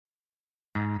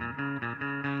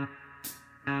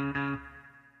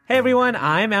Hey everyone,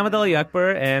 I'm Amadal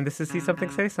Yakbar, and this is See Something,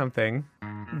 Say Something.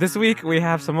 This week we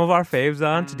have some of our faves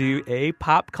on to do a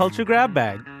pop culture grab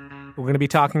bag. We're going to be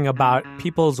talking about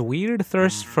people's weird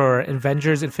thirst for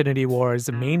Avengers Infinity War's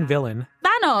main villain.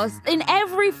 Thanos, in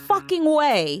every fucking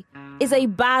way, is a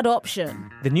bad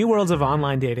option. The new worlds of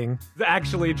online dating,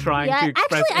 actually trying to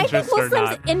express interest I or think Muslims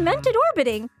not. invented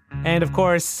orbiting. And of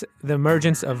course, the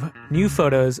emergence of new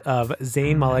photos of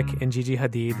Zayn Malik and Gigi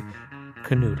Hadid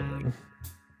canoodling.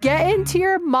 Get into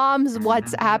your mom's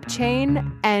WhatsApp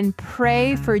chain and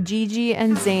pray for Gigi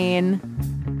and Zayn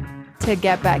to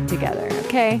get back together,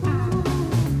 okay?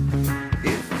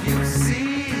 If you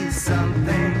see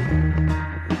something,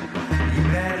 you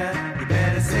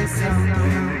better say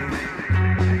something.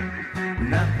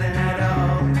 Nothing at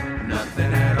all,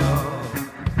 nothing at all.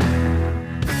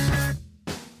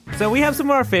 So we have some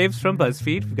of our faves from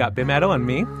BuzzFeed. We've got Bim Addo and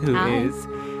me, who is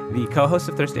the co-host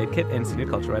of Thirst Aid Kit and senior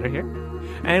culture writer here.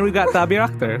 And we've got Tabir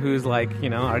Akhtar, who's like,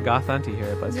 our goth auntie here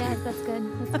at BuzzFeed. Yes, that's good.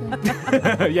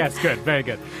 That's good. Yes, good. Very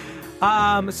good.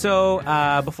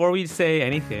 So before we say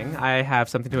anything, I have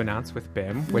something to announce with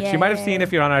Bim, which you might have seen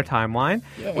if you're on our timeline,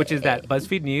 which is that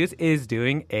BuzzFeed News is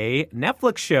doing a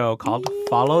Netflix show called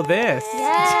Follow This.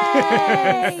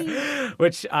 Yay!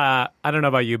 Which, I don't know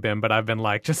about you, Bim, but I've been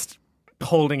like just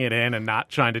holding it in and not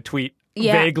trying to tweet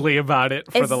vaguely about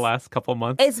it for the last couple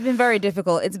months. It's been very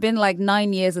difficult. It's been like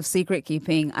 9 years of secret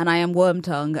keeping, and I am worm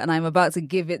tongue, and I'm about to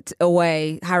give it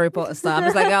away Harry Potter style. I'm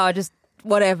just like, just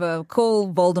whatever,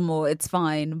 call Voldemort, it's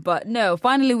fine. But no,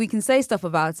 finally we can say stuff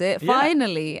about it.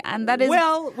 Finally. And that is...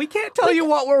 Well, we can't tell you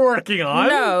what we're working on.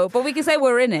 No, but we can say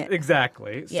we're in it.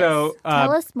 Exactly. Yes. So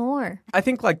Tell us more. I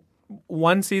think like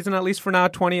one season, at least for now,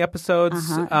 20 episodes.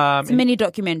 It's a mini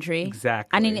documentary.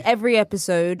 Exactly. And in every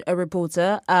episode, a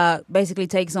reporter basically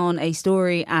takes on a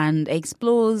story and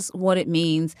explores what it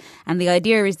means. And the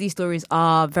idea is these stories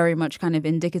are very much kind of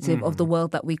indicative of the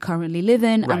world that we currently live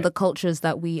in and the cultures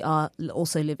that we are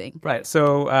also living. Right.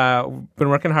 So been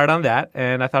working hard on that.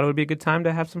 And I thought it would be a good time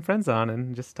to have some friends on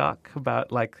and just talk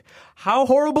about like how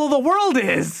horrible the world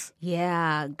is.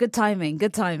 Yeah. Good timing.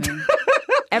 Good timing.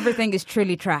 Everything is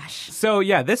truly trash. So,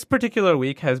 yeah, this particular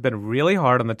week has been really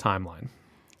hard on the timeline.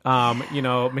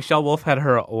 Michelle Wolf had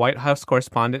her White House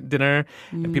correspondent dinner,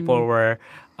 and people were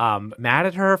mad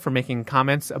at her for making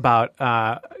comments about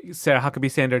Sarah Huckabee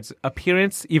Sanders'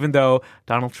 appearance, even though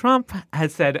Donald Trump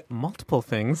had said multiple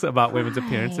things about women's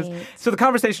appearances. So the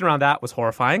conversation around that was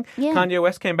horrifying. Yeah. Kanye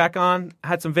West came back on,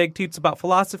 had some vague tweets about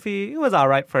philosophy. It was all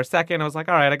right for a second. I was like,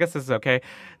 all right, I guess this is okay.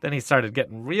 Then he started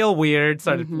getting real weird,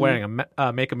 started wearing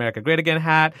a Make America Great Again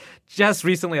hat. Just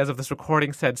recently, as of this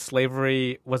recording, said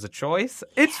slavery was a choice.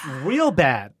 It's real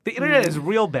bad. The internet is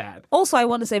real bad. Also, I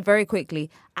want to say very quickly,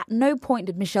 at no point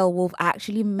did Michelle Wolf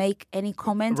actually make any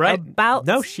comments Right. about...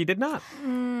 No, she did not.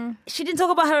 She didn't talk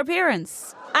about her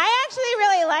appearance. I actually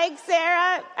really like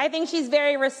Sarah. I think she's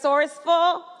very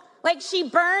resourceful. Like, she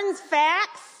burns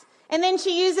facts, and then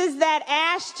she uses that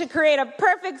ash to create a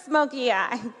perfect smoky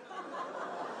eye.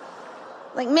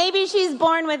 Like, maybe she's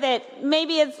born with it.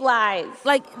 Maybe it's lies.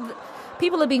 Like,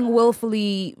 people are being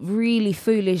willfully really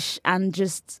foolish and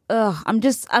just, I'm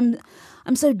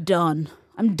so done.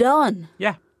 I'm done.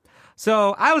 Yeah.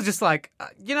 So I was just like,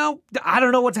 I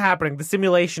don't know what's happening. The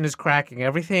simulation is cracking.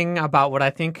 Everything about what I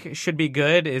think should be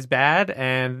good is bad,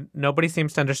 and nobody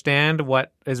seems to understand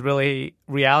what is really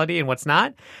reality and what's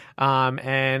not.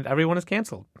 And everyone is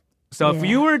canceled. So if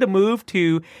you were to move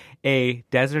to a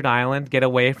desert island, get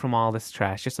away from all this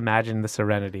trash, just imagine the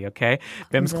serenity, okay?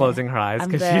 Bim's closing her eyes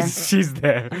because she's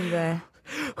there. I'm there.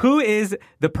 Who is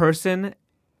the person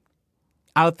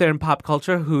out there in pop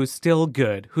culture who's still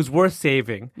good, who's worth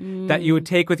saving, that you would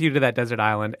take with you to that desert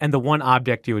island, and the one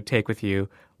object you would take with you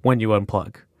when you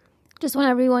unplug? Just want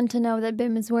everyone to know that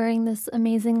Bim is wearing this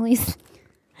amazingly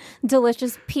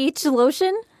delicious peach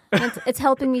lotion. It's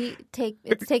helping me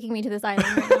it's taking me to this island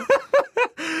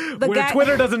right now.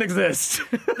 Twitter doesn't exist.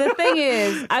 The thing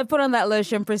is, I put on that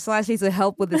lotion precisely to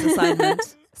help with this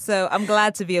assignment. So I'm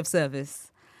glad to be of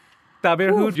service.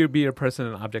 Tabir, who would you be a person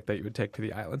and object that you would take to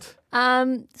the island?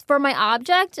 For my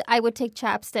object, I would take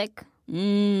chapstick.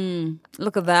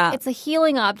 Look at that. It's a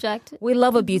healing object. We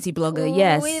love a beauty blogger,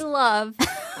 yes. We love.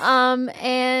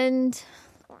 And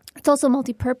it's also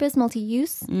multi-purpose,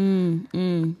 multi-use.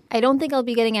 I don't think I'll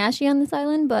be getting ashy on this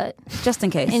island, but... Just in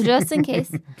case. And just in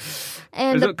case.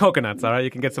 And There's coconuts, all right?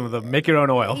 You can get some of them. Make your own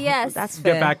oil. yes. That's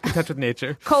fair. Get back in touch with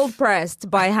nature. Cold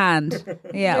pressed by hand.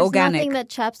 Yeah, There's organic. nothing that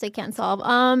chapstick can't solve.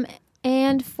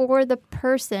 And for the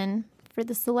person, for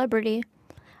the celebrity,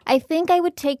 I think I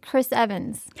would take Chris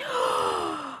Evans.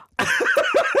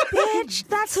 bitch.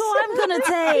 That's who I'm gonna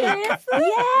take.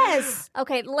 Yes.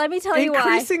 Okay, let me tell you why.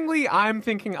 Increasingly, I'm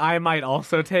thinking I might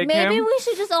also take Maybe him. we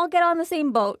should just all get on the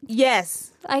same boat.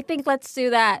 Yes. I think let's do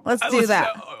that. Let's do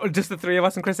that. Just the three of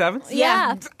us and Chris Evans?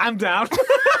 Yeah. I'm down.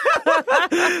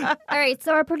 All right,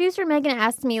 so our producer Megan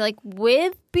asked me, like,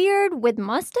 with beard, with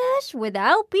mustache,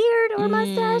 without beard or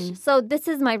mustache. So this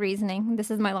is my reasoning.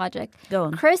 This is my logic. Go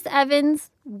on. Chris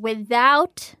Evans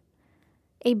without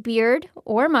a beard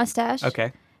or mustache.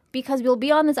 Okay. Because we'll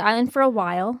be on this island for a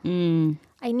while.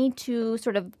 I need to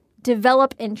sort of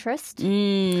develop interest.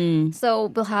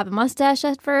 So we'll have a mustache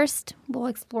at first. We'll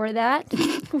explore that.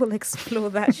 We'll explore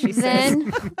that, she says.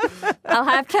 Then I'll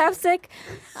have chapstick.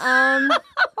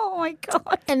 Oh my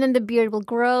God. And then the beard will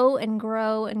grow and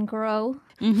grow and grow.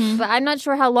 But I'm not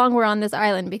sure how long we're on this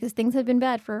island because things have been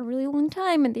bad for a really long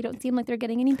time and they don't seem like they're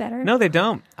getting any better. No, they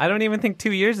don't. I don't even think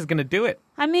 2 years is going to do it.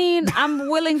 I mean, I'm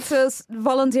willing to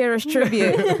volunteer as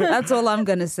tribute. That's all I'm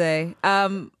gonna say.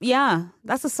 Yeah,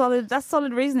 that's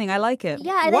solid reasoning. I like it.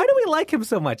 Yeah. Why do we like him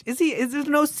so much? Is there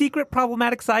no secret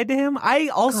problematic side to him? I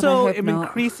also God, I hope am not.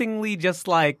 increasingly just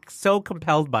like so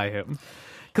compelled by him.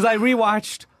 Because I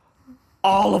rewatched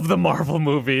all of the Marvel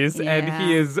movies and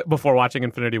he is before watching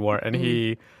Infinity War and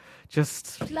he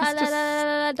just La, la, la, la,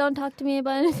 la, la, don't talk to me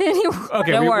about anything.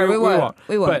 okay, Don't worry, we won't.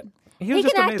 We won't. But he was He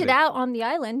just can act amazing. it out on the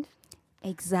island.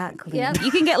 Exactly. Yep.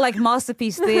 You can get like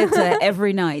masterpiece theater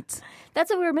every night. That's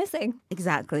what we were missing.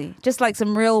 Exactly. Just like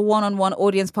some real one-on-one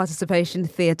audience participation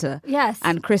theater. Yes.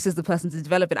 And Chris is the person to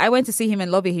develop it. I went to see him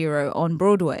in Lobby Hero on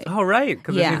Broadway. Oh, right,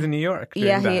 because Yeah. he's in New York. doing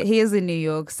Yeah, that. he is in New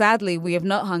York. Sadly, we have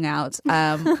not hung out.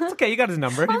 It's okay, you got his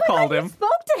number. You called him. Spoke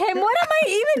to him. What am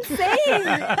I even saying?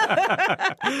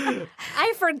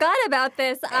 I forgot about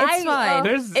this. It's fine.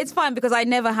 There's- It's fine because I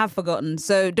never have forgotten.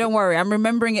 So don't worry. I'm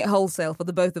remembering it wholesale for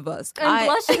the both of us. I'm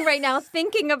blushing right now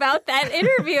thinking about that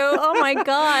interview. Oh my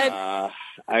God.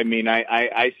 I mean,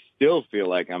 I still feel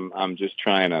like I'm just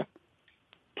trying to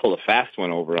pull a fast one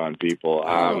over on people.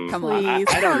 come on. I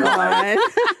don't know.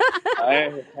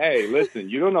 Hey, listen,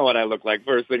 you don't know what I look like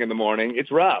first thing in the morning.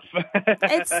 It's rough.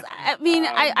 It's. I mean,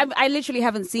 I literally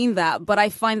haven't seen that, but I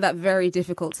find that very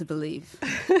difficult to believe.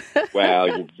 Well,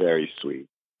 you're very sweet.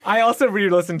 I also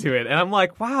re-listened to it, and I'm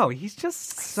like, wow, he's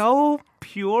just so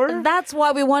pure. That's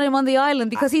why we want him on the island,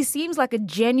 because he seems like a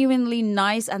genuinely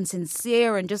nice and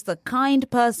sincere and just a kind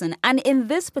person. And in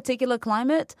this particular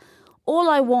climate, all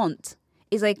I want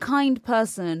is a kind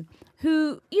person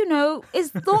who, you know,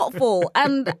 is thoughtful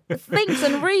and thinks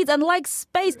and reads and likes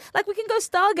space. Like, we can go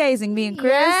stargazing, me and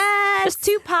Chris. Yes. Just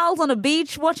two pals on a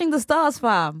beach watching the stars,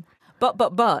 fam. But,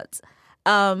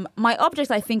 my object,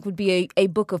 I think, would be a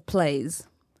book of plays.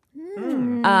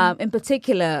 In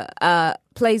particular,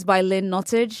 plays by Lynn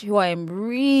Nottage, who I am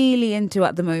really into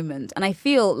at the moment. And I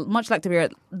feel, much like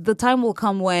the time will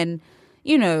come when,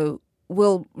 you know,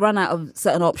 we'll run out of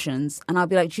certain options. And I'll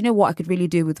be like, do you know what I could really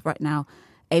do with right now?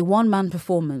 A one-man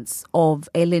performance of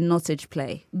a Lynn Nottage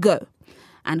play. Go.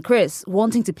 And Chris,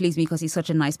 wanting to please me because he's such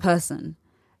a nice person.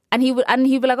 And he'd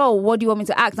be like, oh, what do you want me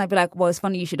to act? And I'd be like, well, it's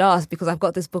funny you should ask because I've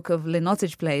got this book of Lynn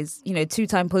Nottage plays, you know,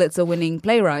 2-time Pulitzer-winning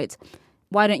playwright.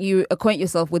 Why don't you acquaint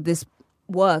yourself with this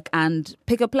work and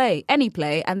pick a play, any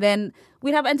play, and then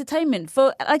we'd have entertainment.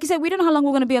 For, like you said, we don't know how long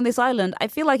we're going to be on this island. I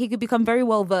feel like he could become very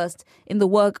well versed in the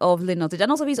work of Lynn Nottage. And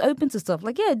also he's open to stuff.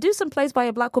 Like, yeah, do some plays by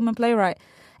a black woman playwright.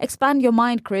 Expand your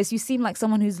mind, Chris. You seem like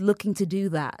someone who's looking to do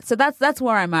that. So that's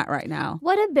where I'm at right now.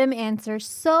 What a Bim answer.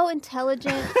 So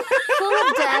intelligent, full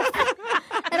of depth.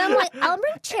 And I'm like, I'll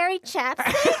bring cherry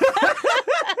chapstick.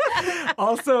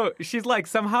 Also, she's like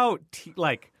somehow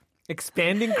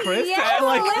expanding Chris. Yeah,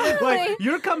 like literally.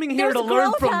 you're coming here There's to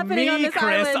learn growth from happening me, on this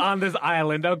Chris, island. on this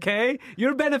island, okay?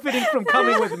 You're benefiting from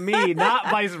coming with me, not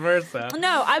vice versa.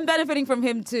 No, I'm benefiting from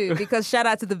him too because shout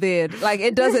out to the beard. Like,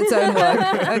 it does its own work,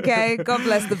 okay? God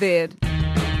bless the beard.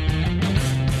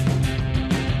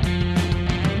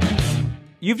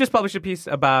 You've just published a piece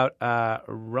about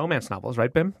romance novels,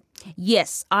 right, Bim?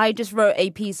 Yes, I just wrote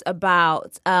a piece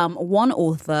about one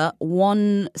author,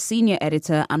 one senior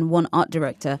editor, and one art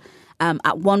director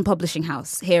at one publishing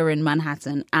house here in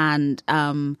Manhattan. And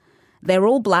they're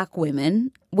all black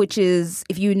women, which is,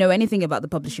 if you know anything about the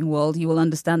publishing world, you will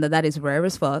understand that is rare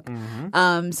as fuck.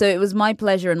 So it was my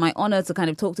pleasure and my honor to kind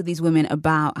of talk to these women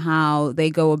about how they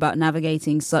go about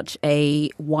navigating such a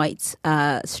white,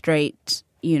 straight,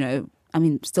 you know, I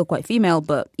mean, still quite female,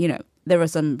 but, you know, there are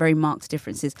some very marked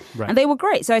differences. Right. And they were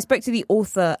great. So I spoke to the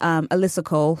author, Alyssa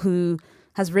Cole, who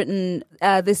has written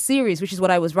this series, which is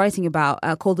what I was writing about,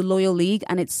 called The Loyal League.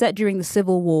 And it's set during the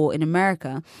Civil War in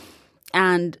America.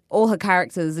 And all her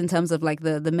characters, in terms of like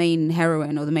the main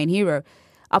heroine or the main hero,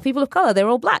 are people of color. They're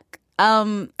all black.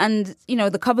 And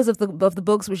the covers of the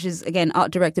books, which is again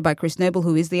art directed by Chris Noble,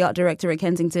 who is the art director at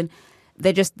Kensington.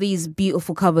 They're just these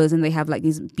beautiful covers, and they have like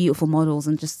these beautiful models,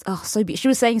 and just so beautiful. She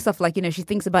was saying stuff like, she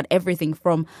thinks about everything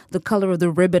from the color of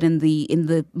the ribbon in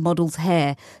the model's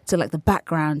hair to like the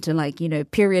background to like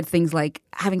period things like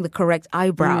having the correct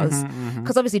eyebrows,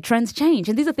 because obviously trends change,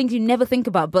 and these are things you never think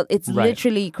about, but it's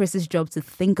literally Chris's job to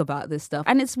think about this stuff,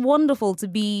 and it's wonderful to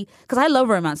be, because I love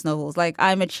romance novels. Like,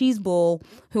 I'm a cheeseball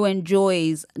who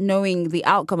enjoys knowing the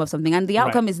outcome of something, and the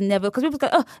outcome is never, because people go,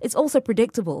 oh, it's also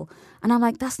predictable, and I'm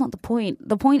like, that's not the point.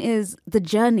 The point is the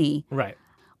journey. Right.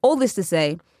 All this to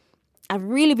say, I've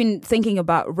really been thinking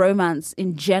about romance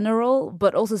in general,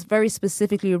 but also very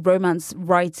specifically romance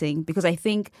writing, because I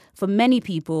think for many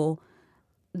people,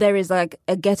 there is like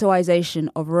a ghettoization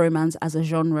of romance as a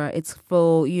genre. It's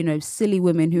for, silly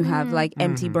women who have like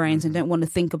empty brains and don't want to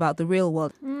think about the real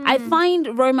world. I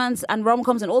find romance and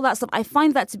rom-coms and all that stuff, I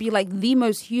find that to be like the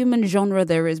most human genre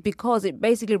there is, because it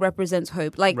basically represents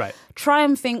hope. Like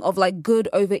triumphing of like good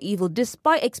over evil,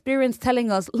 despite experience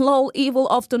telling us, lol, evil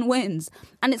often wins.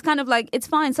 And it's kind of like, it's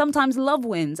fine. Sometimes love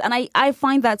wins. And I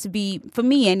find that to be, for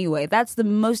me anyway, that's the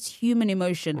most human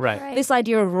emotion. Right. This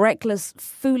idea of reckless,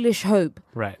 foolish hope.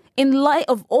 Right. In light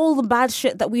of all the bad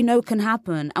shit that we know can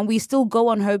happen, and we still go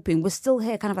on hoping, we're still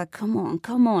here kind of like, come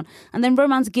on. And then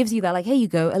romance gives you that, like, here you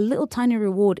go, a little tiny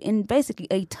reward in basically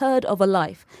a third of a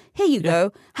life. Here you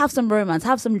go, have some romance,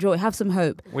 have some joy, have some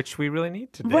hope. Which we really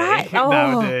need today. Right.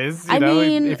 Nowadays. I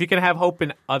mean, if you can have hope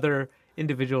in other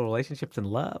individual relationships and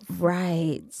love.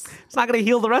 Right. It's not going to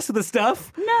heal the rest of the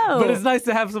stuff. No. But it's nice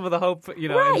to have some of the hope,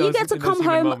 in Right, those, you get to in come those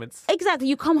human home. moments. Exactly,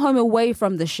 you come home away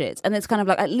from the shit, and it's kind of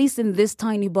like, at least in this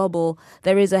tiny bubble,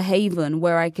 there is a haven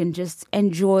where I can just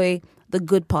enjoy the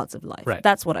good parts of life. Right.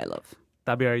 That's what I love.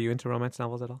 Tabi, are you into romance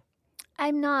novels at all?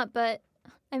 I'm not, but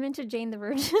I'm into Jane the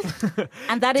Virgin.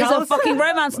 And that is Tell a us- fucking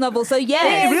romance novel, so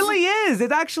yes. It really is.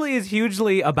 It actually is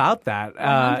hugely about that.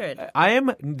 100. I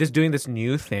am just doing this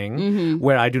new thing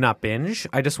where I do not binge.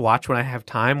 I just watch when I have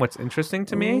time what's interesting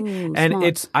to me. Ooh, And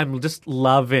smart. I'm just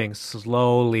loving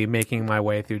slowly making my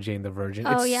way through Jane the Virgin.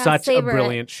 Oh, It's yeah, such a savor it.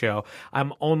 brilliant show.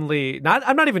 I'm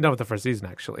not even done with the first season,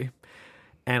 actually.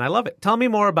 And I love it. Tell me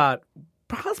more about,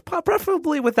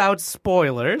 preferably without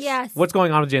spoilers, Yes. what's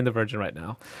going on with Jane the Virgin right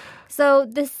now. So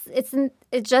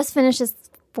it just finished its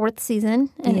 4th season,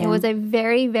 and Yeah. it was a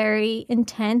very, very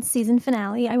intense season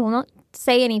finale. I will not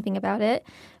say anything about it,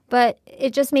 but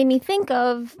it just made me think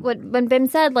of when Bim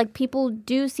said, like, people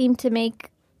do seem to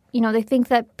make, they think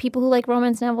that people who like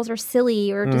romance novels are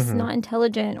silly or just not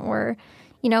intelligent, or,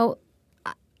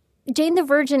 Jane the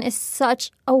Virgin is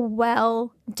such a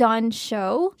well done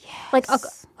show. Yes. Like,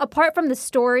 apart from the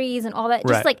stories and all that,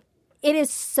 just Right. like, it is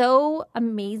so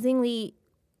amazingly.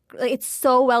 Like, it's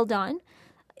so well done.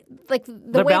 Like,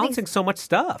 They're way balancing so much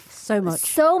stuff. So much.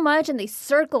 so much, and they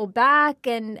circle back,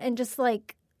 and just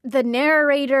like the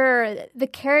narrator, the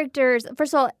characters.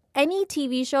 First of all, any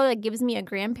TV show that gives me a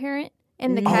grandparent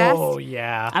in the cast, Oh,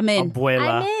 yeah. I'm in.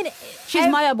 Abuela. I'm in. She's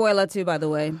my abuela too, by the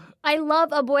way. I love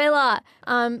Abuela.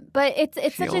 But it's She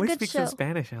such a always good speaks show. in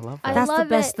Spanish. I love I that. That's the love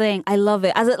best it. thing. I love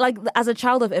it. As a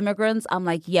child of immigrants, I'm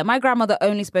like, yeah, my grandmother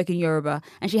only spoke in Yoruba,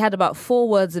 and she had about 4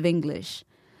 words of English.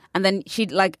 And then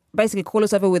she'd like basically call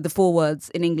us over with the 4 words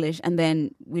in English, and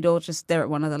then we'd all just stare at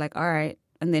one another like, all right.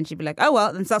 And then she'd be like, oh,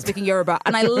 well, and start speaking Yoruba.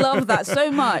 And I love that so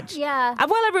much. Yeah.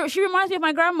 Abuela, she reminds me of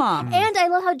my grandma. And I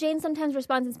love how Jane sometimes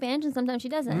responds in Spanish and sometimes she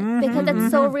doesn't. Because that's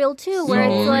so real too, where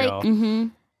So it's like, real.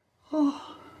 Mm-hmm.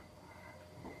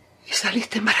 Y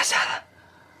saliste embarazada.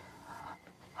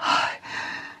 Ay.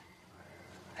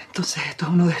 Entonces esto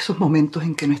es uno de esos momentos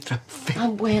en que nuestra fe...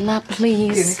 Abuela, Tienes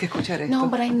please. que escuchar esto. No,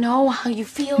 but I know how you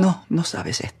feel. No, no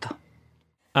sabes esto.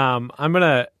 I'm going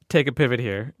to take a pivot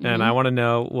here, and I want to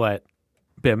know what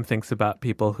Bim thinks about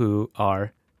people who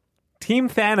are Team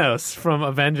Thanos from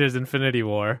Avengers Infinity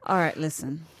War. All right,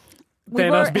 listen.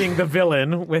 Thanos being the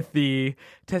villain with the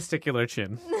testicular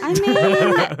chin. I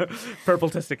mean, Purple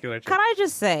testicular chin. can I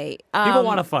just say... People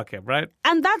want to fuck him, right?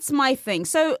 And that's my thing.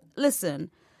 So, listen,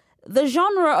 the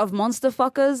genre of monster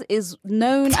fuckers is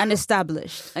known and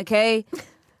established, okay?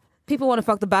 People want to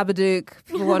fuck the Babadook.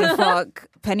 People want to fuck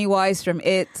Pennywise from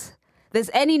It. There's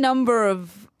any number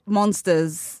of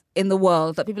monsters in the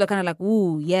world that people are kind of like,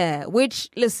 ooh, yeah. Which,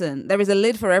 listen, there is a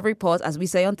lid for every pot, as we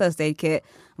say on Thursday, Kit.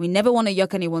 We never want to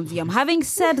yuck anyone's yum. Having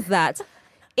said that,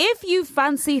 if you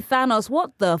fancy Thanos,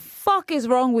 what the fuck is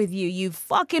wrong with you, you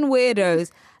fucking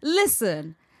weirdos?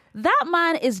 Listen, that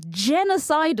man is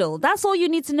genocidal. That's all you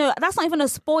need to know. That's not even a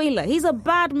spoiler. He's a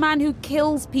bad man who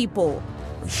kills people.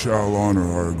 I shall honor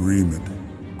our agreement,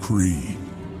 Kree,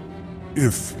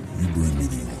 if you bring me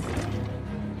the order.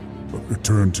 but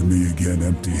return to me again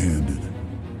empty-handed,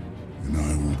 and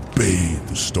I will bathe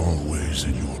the starways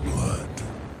in your blood.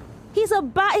 He's not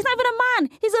even a man.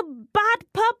 He's a bad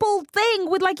purple thing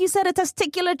with, like you said, a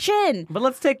testicular chin. But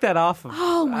let's take that off of,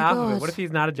 Oh, my off of God. it. What if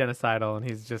he's not a genocidal and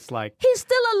he's just like He's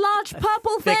still a large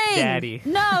purple thick thing. daddy?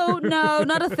 No,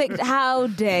 not a thick. How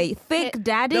dare you. Thick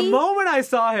daddy? The moment I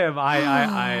saw him,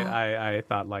 I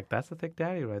thought like that's a thick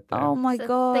daddy right there. Oh my It's a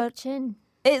God. thick chin.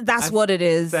 That's what it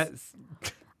is. That's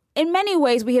In many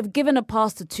ways, we have given a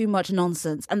pass to too much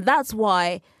nonsense. And that's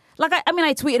why, like, I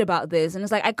tweeted about this and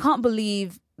it's like, I can't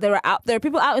believe there are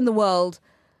people out in the world.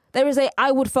 There is a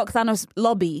I would fuck Thanos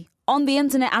lobby on the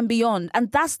internet and beyond.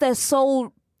 And that's their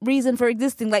sole reason for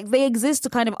existing. Like, they exist to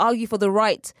kind of argue for the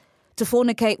right to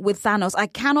fornicate with Thanos. I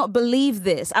cannot believe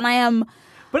this. And I am...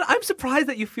 But I'm surprised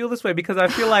that you feel this way because I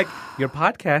feel like your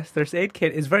podcast, Thirst Aid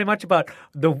Kit, is very much about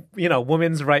the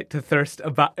woman's right to thirst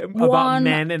about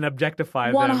men and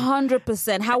objectify them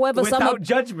 100%. However, without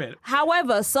judgment.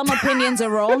 However, some opinions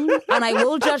are wrong, and I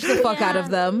will judge the fuck out of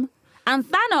them. And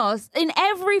Thanos, in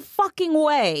every fucking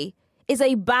way, is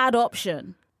a bad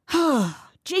option.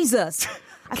 Jesus.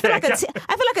 I feel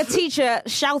like a teacher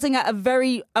shouting at a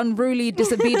very unruly,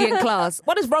 disobedient class.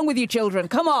 What is wrong with you children?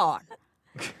 Come on.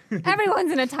 Everyone's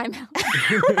in a timeout.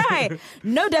 Right.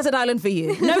 No Desert Island for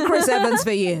you. No Chris Evans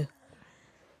for you.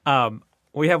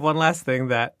 We have one last thing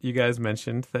that you guys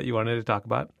mentioned that you wanted to talk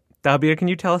about. Dalbir, can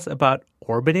you tell us about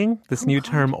orbiting, this new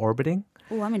term orbiting?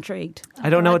 Oh, I'm intrigued. I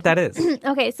don't know what that is.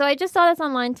 Okay, so I just saw this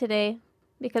online today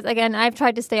because, again, I've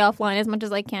tried to stay offline as much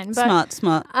as I can. But,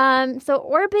 Smart. So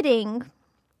orbiting,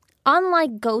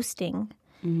 unlike ghosting,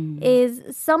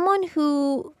 is someone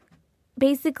who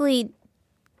basically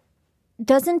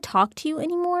doesn't talk to you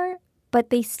anymore, but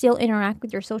they still interact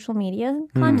with your social media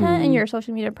content and your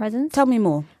social media presence. Tell me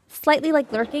more. Slightly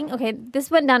like lurking. Okay, this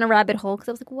went down a rabbit hole because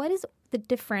I was like, what is the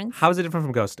difference? How is it different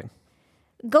from ghosting?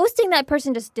 Ghosting, that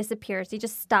person just disappears. They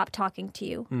just stop talking to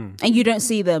you. And you don't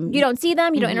see them. You don't see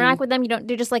them. You don't interact with them.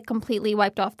 They're just like completely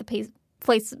wiped off the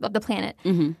face of the planet.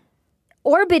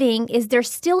 Orbiting is they're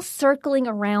still circling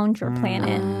around your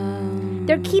planet.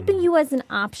 They're keeping you as an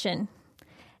option.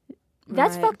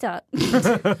 That's fucked up. So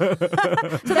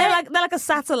they're like a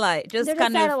satellite, just They're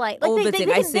kind a satellite. of Like orbiting.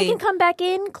 they can come back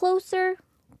in closer.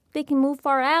 They can move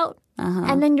far out.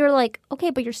 And then you're like, okay,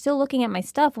 but you're still looking at my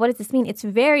stuff. What does this mean? It's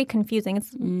very confusing.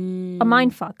 It's a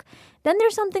mind fuck. Then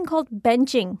there's something called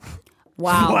benching.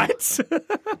 Wow. What? Do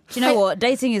you know what?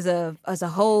 Dating is a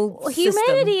whole system.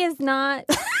 Humanity is not.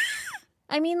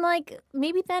 I mean, like,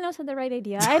 maybe Thanos had the right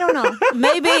idea. I don't know.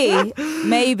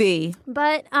 Maybe.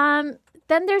 But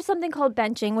then there's something called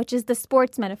benching, which is the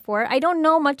sports metaphor. I don't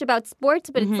know much about sports,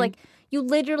 but it's like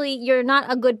you're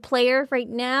not a good player right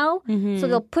now, so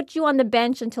they'll put you on the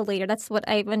bench until later. That's what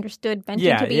I've understood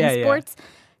benching to be in sports.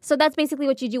 So that's basically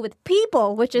what you do with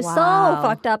people, which is so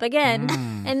fucked up again.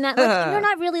 And that you're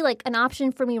not really like an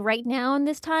option for me right now in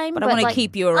this time. But I want to like,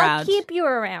 keep you around. I'll keep you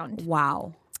around.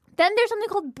 Wow. Then there's something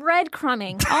called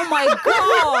breadcrumbing. Oh my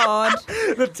God.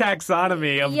 The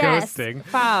taxonomy of Yes. ghosting.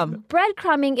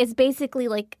 Breadcrumbing is basically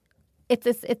like it's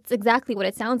exactly what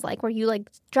it sounds like, where you like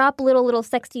drop little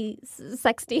sexy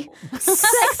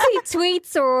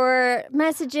tweets or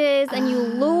messages, and you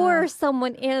lure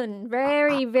someone in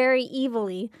very, very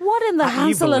evilly. What in the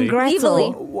Hansel and Gretel?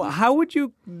 Evilly. How would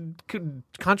you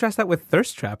contrast that with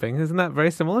thirst trapping? Isn't that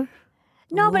very similar?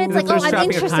 No, but it's Is like, thirst I'm trapping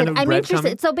a interested. kind of I'm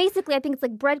interested. breadcrumbing? So basically, I think it's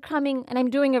like breadcrumbing, and I'm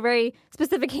doing a very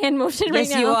specific hand motion right Yes,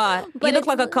 now. you are. But You look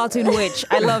like a cartoon witch.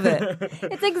 I love it.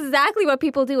 It's exactly what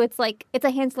people do. It's like it's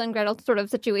a Hansel and Gretel sort of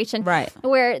situation, Right.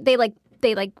 Where they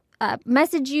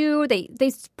message you, they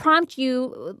prompt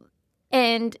you,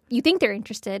 and you think they're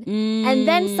interested, and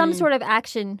then some sort of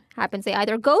action happens. They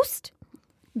either ghost,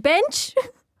 bench,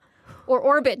 or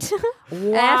orbit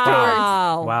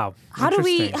afterwards. Wow. How do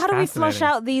we Interesting. flush Fascinating.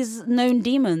 out these known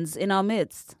demons in our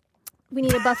midst? We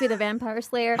need a Buffy the Vampire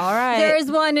Slayer. All right. There is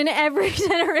one in every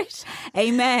generation.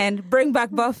 Amen. Bring back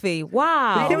Buffy.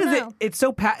 Wow. The thing is, know. it's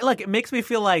so it makes me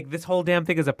feel like this whole damn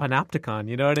thing is a panopticon.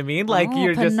 You know what I mean? Like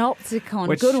you're just panopticon.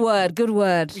 which- Good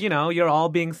word. you're all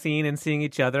being seen and seeing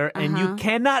each other, and you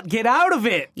cannot get out of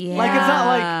it. Yeah. Like it's not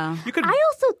like you could. I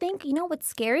also think, you know what's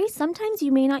scary? Sometimes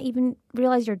you may not even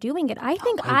realize you're doing it. I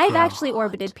think I've actually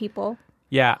orbited people,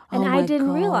 Yeah. and Oh I my didn't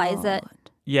God. realize it.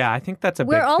 Yeah, I think that's a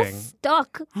We're big all thing.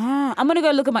 stuck. I'm gonna go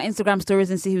look at my Instagram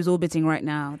stories and see who's orbiting right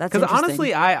now. That's Because interesting.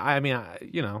 honestly, I mean,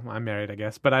 I'm married, I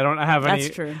guess, but I don't have any.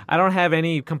 That's true. I don't have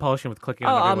any compulsion with clicking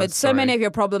on Oh, everyone's Ahmed, so story. many of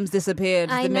your problems disappeared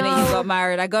I the minute you know. got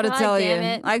married. I gotta God tell you. damn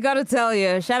it. I gotta tell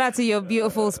you. Shout out to your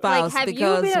beautiful spouse. Like, have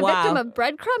because, you been a wow. victim of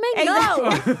breadcrumbing?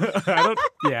 Exactly. No. I don't.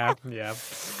 Yeah.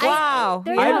 Wow.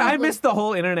 There you I go. miss the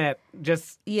whole internet,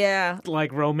 just Yeah.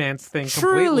 like romance thing.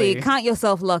 Truly, completely. count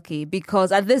yourself lucky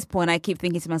because at this point I keep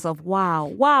thinking to myself,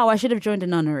 wow, I should have joined a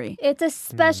nunnery. It's a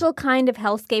special kind of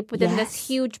hellscape within this Yes.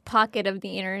 huge pocket of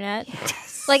the internet.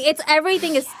 Like it's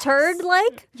everything is turd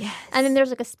like. Yes. And then there's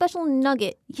like a special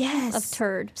nugget Yes. of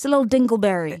turd. Just a little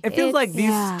dingleberry. It feels like these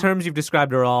yeah. terms you've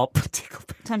described are all.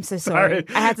 I'm so sorry.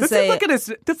 I had to this say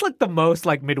That's like the most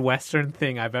like Midwestern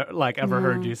thing I've ever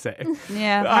heard you say.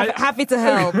 yeah, I- happy to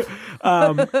help.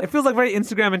 It feels like very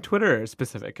Instagram and Twitter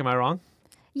specific. Am I wrong?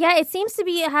 Yeah, it seems to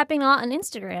be happening a lot on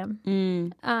Instagram.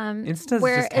 Insta's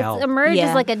Where just hell. it's emerged Yeah.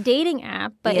 as like a dating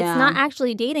app, but Yeah. it's not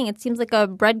actually dating. It seems like a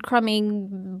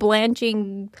breadcrumbing,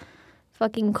 blanching,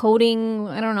 fucking coating.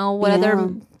 I don't know what other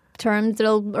terms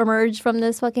that'll emerge from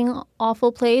this fucking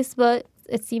awful place, but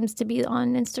it seems to be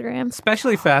on Instagram.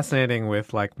 Especially fascinating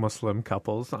with like Muslim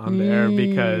couples on there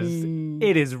because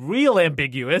it is real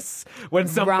ambiguous when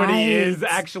somebody Right. is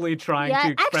actually trying Yeah,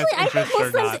 to express actually, I think interest or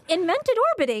Muslims not. invented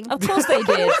orbiting. Of course they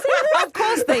did. Of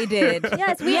course they did.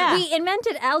 Yes, we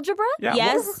invented algebra, Yeah,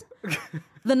 Yes.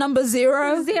 The number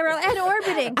 0 zero, and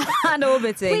orbiting. and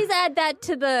orbiting. Please add that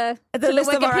to the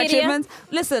list of our Wikipedia. achievements.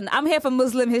 Listen, I'm here for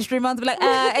Muslim History Month. Be like,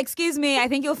 excuse me, I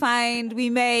think you'll find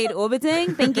we made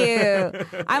orbiting. Thank you.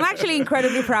 I'm actually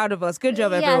incredibly proud of us. Good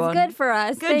job, Yes, everyone. good for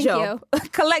us. Good Thank job.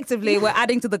 Collectively, we're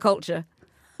adding to the culture.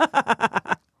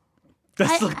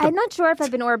 I'm not sure if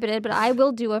I've been orbited, but I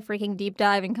will do a freaking deep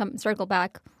dive and come circle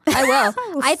back. I will.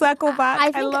 Circle back.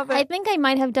 I think, love it. I think I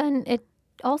might have done it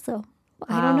also.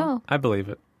 I don't know. I believe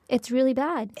it. It's really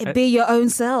bad. Be your own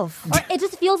self. Or it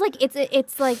just feels like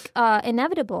it's like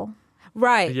inevitable.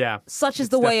 Right. Yeah. Such is It's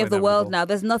the way of the definitely world inevitable. now.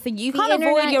 There's nothing you The can't avoid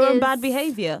internet your own is- bad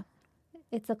behavior.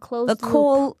 It's a closed The loop.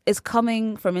 call is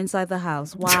coming from inside the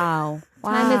house. Wow.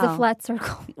 Time is a Wow. flat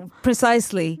circle.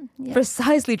 Precisely. Yeah.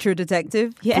 Precisely, true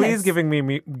detective. Yes. Please give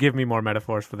me more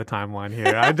metaphors for the timeline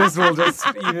here. I just will just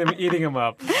eating them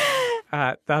up.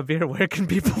 Tabir, where can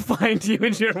people find you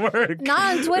and your work?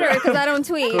 Not on Twitter because I don't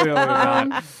tweet. Clearly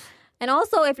not. And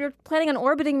also, if you're planning on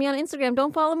orbiting me on Instagram,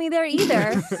 don't follow me there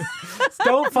either.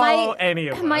 Don't follow any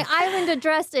of us. My island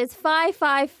address is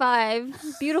 555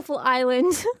 Beautiful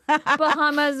Island,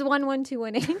 Bahamas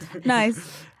 11218. Nice.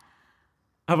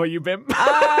 How about you, Bim?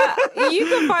 You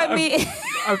can find me.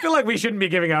 I feel like we shouldn't be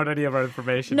giving out any of our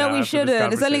information. No, now we after this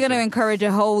shouldn't. It's only going to conversation. encourage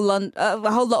a whole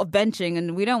lot of benching,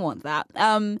 and we don't want that.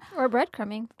 Or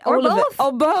breadcrumbing. Or All of it. both.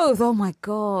 Or both. Oh my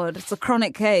God. It's a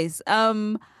chronic case.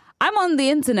 I'm on the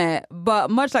internet,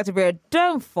 but much like Tabir,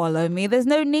 don't follow me. There's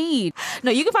no need. No,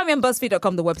 you can find me on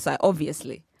BuzzFeed.com, the website,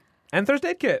 obviously. And Thursday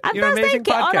Aid Kit, And your Thursday amazing Aid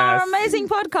Kit on our podcast. amazing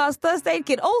podcast, Thursday Aid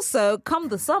Kit. Also, come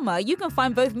the summer, you can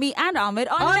find both me and Ahmed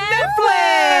on, On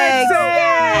Netflix.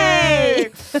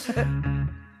 Netflix! Yay!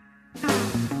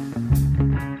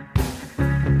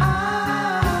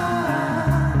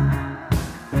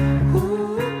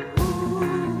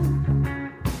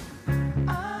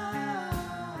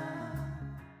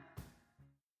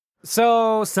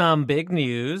 So, some big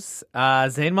news.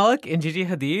 Zayn Malik and Gigi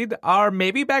Hadid are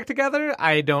maybe back together.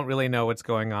 I don't really know what's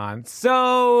going on.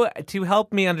 So, to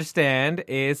help me understand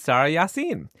is Sarah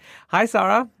Yassin. Hi,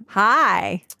 Sarah.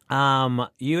 Hi.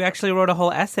 You actually wrote a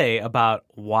whole essay about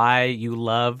why you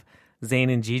love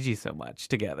Zayn and Gigi so much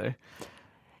together.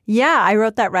 Yeah, I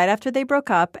wrote that right after they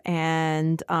broke up.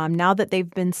 And now that they've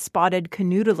been spotted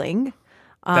canoodling.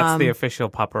 That's the official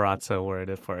paparazzo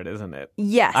word for it, isn't it?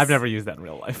 Yes. I've never used that in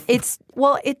real life.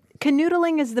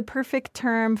 Canoodling is the perfect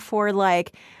term for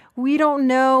like, we don't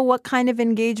know what kind of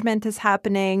engagement is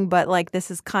happening, but like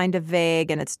this is kind of vague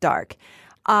and it's dark.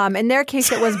 In their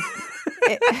case, it was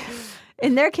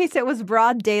in their case it was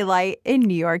broad daylight in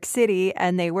New York City,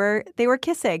 and they were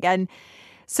kissing, and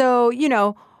so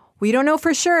we don't know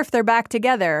for sure if they're back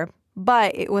together,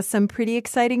 but it was some pretty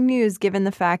exciting news given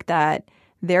the fact that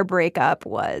their breakup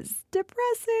was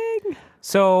depressing.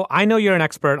 So I know you're an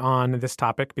expert on this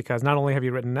topic because not only have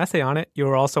you written an essay on it, you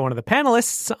were also one of the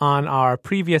panelists on our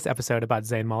previous episode about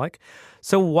Zayn Malik.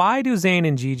 So why do Zayn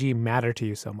and Gigi matter to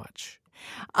you so much?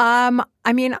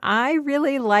 I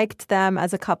really liked them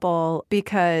as a couple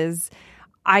because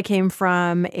I came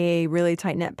from a really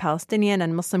tight-knit Palestinian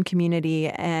and Muslim community,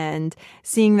 and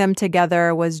seeing them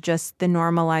together was just the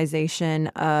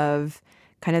normalization of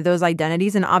kind of those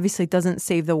identities. And obviously, it doesn't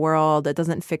save the world. It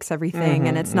doesn't fix everything.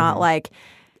 And it's not like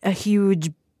a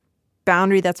huge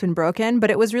boundary that's been broken. But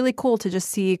it was really cool to just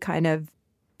see kind of,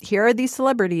 here are these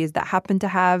celebrities that happen to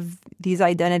have these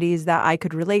identities that I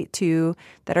could relate to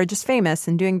that are just famous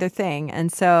and doing their thing.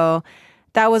 And so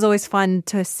that was always fun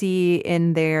to see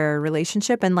in their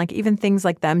relationship. And like even things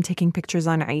like them taking pictures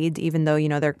on Eid, even though,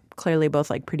 they're clearly both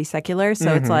like pretty secular.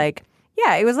 So it's like,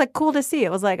 yeah, it was like cool to see.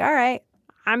 It was like, all right,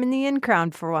 I'm in the in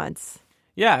crowd for once.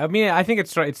 Yeah, I mean, I think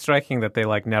it's striking that they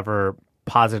like never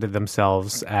posited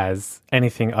themselves as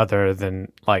anything other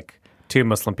than like two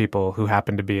Muslim people who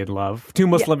happen to be in love, two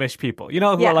Muslimish people, who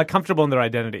are like comfortable in their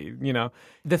identity.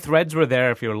 The threads were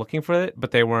there if you were looking for it,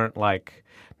 but they weren't like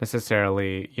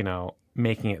necessarily,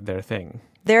 making it their thing.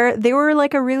 They were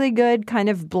like a really good kind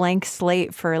of blank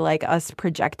slate for like us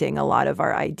projecting a lot of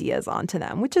our ideas onto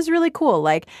them, which is really cool.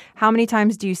 Like, how many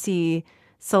times do you see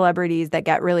celebrities that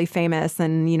get really famous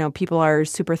and, people are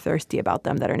super thirsty about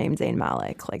them that are named Zayn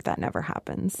Malik? Like, that never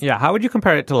happens. Yeah. How would you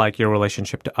compare it to like your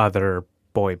relationship to other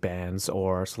boy bands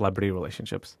or celebrity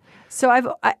relationships?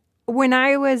 So when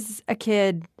I was a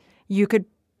kid, you could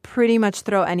pretty much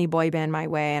throw any boy band my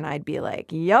way and I'd be like,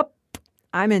 yep,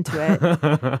 I'm into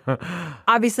it.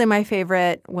 Obviously, my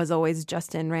favorite was always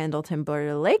Justin Randall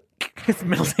Timberlake. His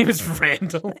middle name is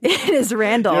Randall. It is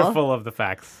Randall. You're full of the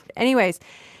facts. Anyways,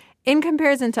 in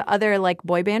comparison to other like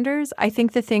boy banders, I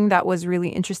think the thing that was really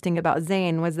interesting about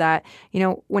Zayn was that,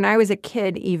 when I was a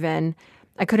kid even,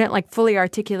 I couldn't like fully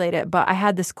articulate it, but I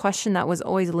had this question that was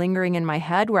always lingering in my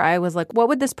head where I was like, what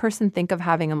would this person think of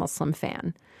having a Muslim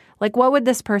fan? Like, what would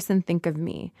this person think of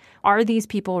me? Are these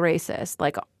people racist?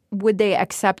 Like, would they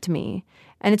accept me?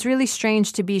 And it's really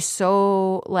strange to be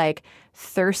so like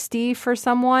thirsty for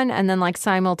someone and then like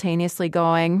simultaneously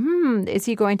going, is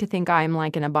he going to think I'm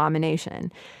like an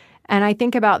abomination? And I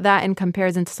think about that in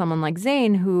comparison to someone like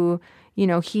Zayn who,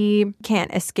 he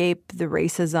can't escape the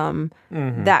racism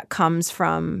that comes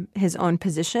from his own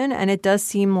position. And it does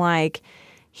seem like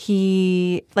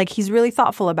he's really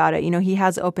thoughtful about it. He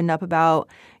has opened up about,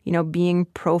 being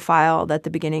profiled at the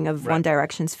beginning of One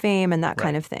Direction's fame and that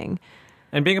kind of thing.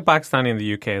 And being a Pakistani in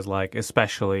the UK is like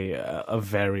especially a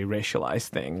very racialized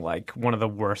thing. Like one of the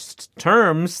worst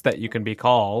terms that you can be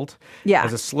called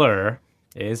as a slur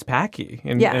is Paki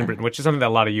in Britain, which is something that a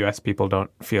lot of US people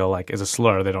don't feel like is a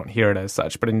slur. They don't hear it as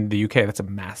such. But in the UK, that's a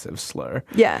massive slur.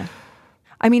 Yeah.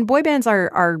 I mean, boy bands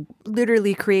are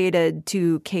literally created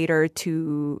to cater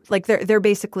to, like, they're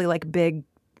basically like big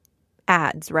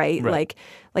ads, right? Like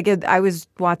I was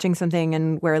watching something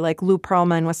and where like Lou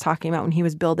Pearlman was talking about when he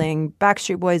was building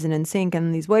Backstreet Boys and NSYNC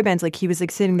and these boy bands, like he was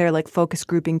like sitting there like focus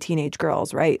grouping teenage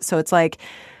girls, right? So it's like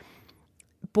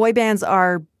boy bands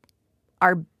are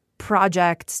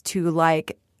projects to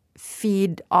like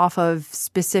feed off of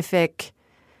specific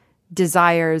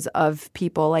desires of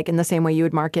people, like in the same way you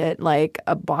would market like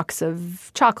a box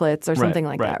of chocolates or something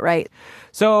like that, right?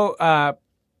 So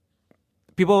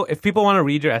if people want to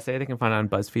read your essay, they can find it on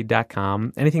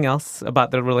BuzzFeed.com. Anything else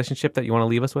about the relationship that you want to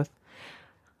leave us with?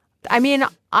 I mean,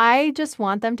 I just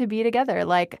want them to be together.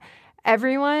 Like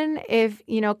everyone, if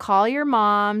call your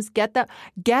moms, get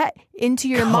into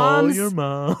your mom's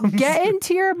get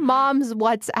into your mom's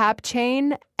WhatsApp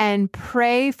chain and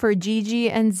pray for Gigi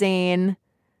and Zayn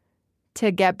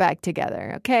to get back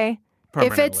together, okay?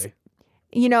 Permanently. If it's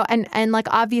and like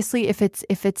obviously if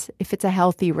it's a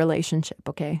healthy relationship,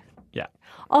 okay? Yeah.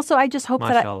 Also, I just hope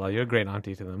Mashallah, you're a great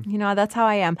auntie to them. That's how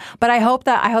I am. But I hope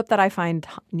that I find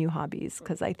new hobbies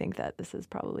because I think that this is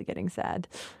probably getting sad.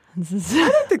 I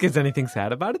don't think there's anything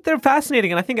sad about it. They're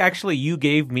fascinating, and I think actually you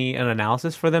gave me an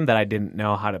analysis for them that I didn't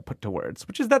know how to put to words,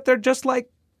 which is that they're just like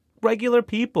regular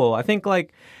people. I think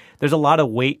like there's a lot of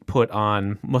weight put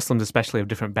on Muslims, especially of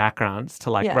different backgrounds,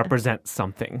 to like represent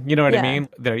something. You know what I mean?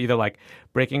 They're either like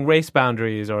breaking race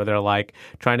boundaries or they're like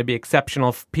trying to be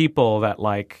exceptional people that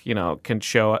like, can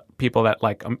show people that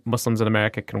like Muslims in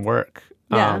America can work.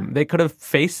 They could have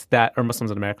faced that, or Muslims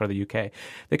in America or the UK,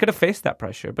 they could have faced that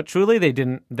pressure. But truly they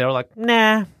didn't. They were like,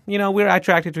 nah, we're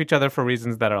attracted to each other for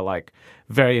reasons that are like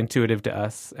very intuitive to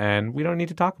us. And we don't need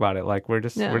to talk about it. Like we're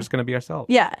just going to be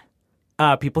ourselves. Yeah.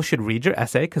 People should read your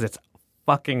essay because it's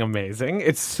fucking amazing.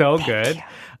 It's so good.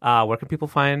 Where can people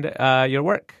find your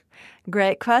work?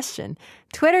 Great question.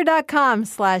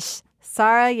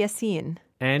 Twitter.com/Sarah Yassin.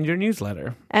 And your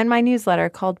newsletter. And my newsletter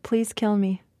called Please Kill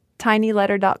Me.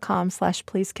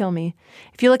 tinyletter.com/Please Kill Me.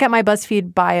 If you look at my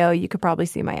BuzzFeed bio, you could probably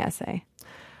see my essay.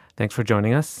 Thanks for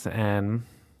joining us. And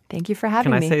thank you for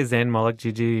having me. Can I say Zayn Malik,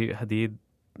 Gigi Hadid?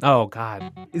 Oh,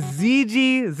 God.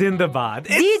 Gigi Zindabad.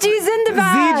 Gigi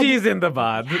Zindabad. Gigi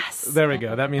Zindabad. Yes. There we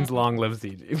go. That means long live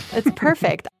Gigi. It's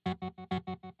perfect.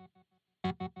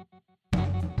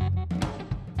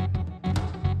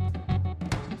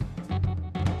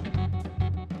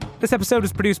 This episode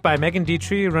was produced by Megan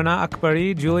Dietrich, Rana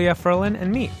Akbari, Julia Furlan,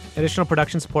 and me. Additional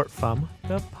production support from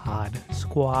the Pod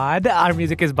Squad. Our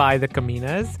music is by The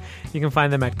Caminas. You can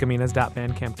find them at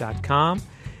caminas.bandcamp.com.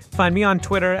 Find me on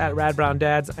Twitter at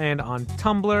RadBrownDads and on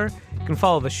Tumblr. You can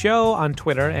follow the show on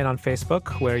Twitter and on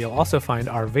Facebook, where you'll also find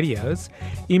our videos.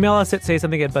 Email us at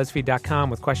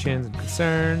saysomething@buzzfeed.com with questions and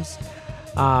concerns.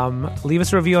 Leave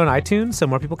us a review on iTunes so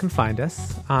more people can find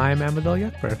us. I'm Amadil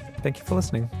Yekber. Thank you for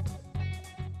listening.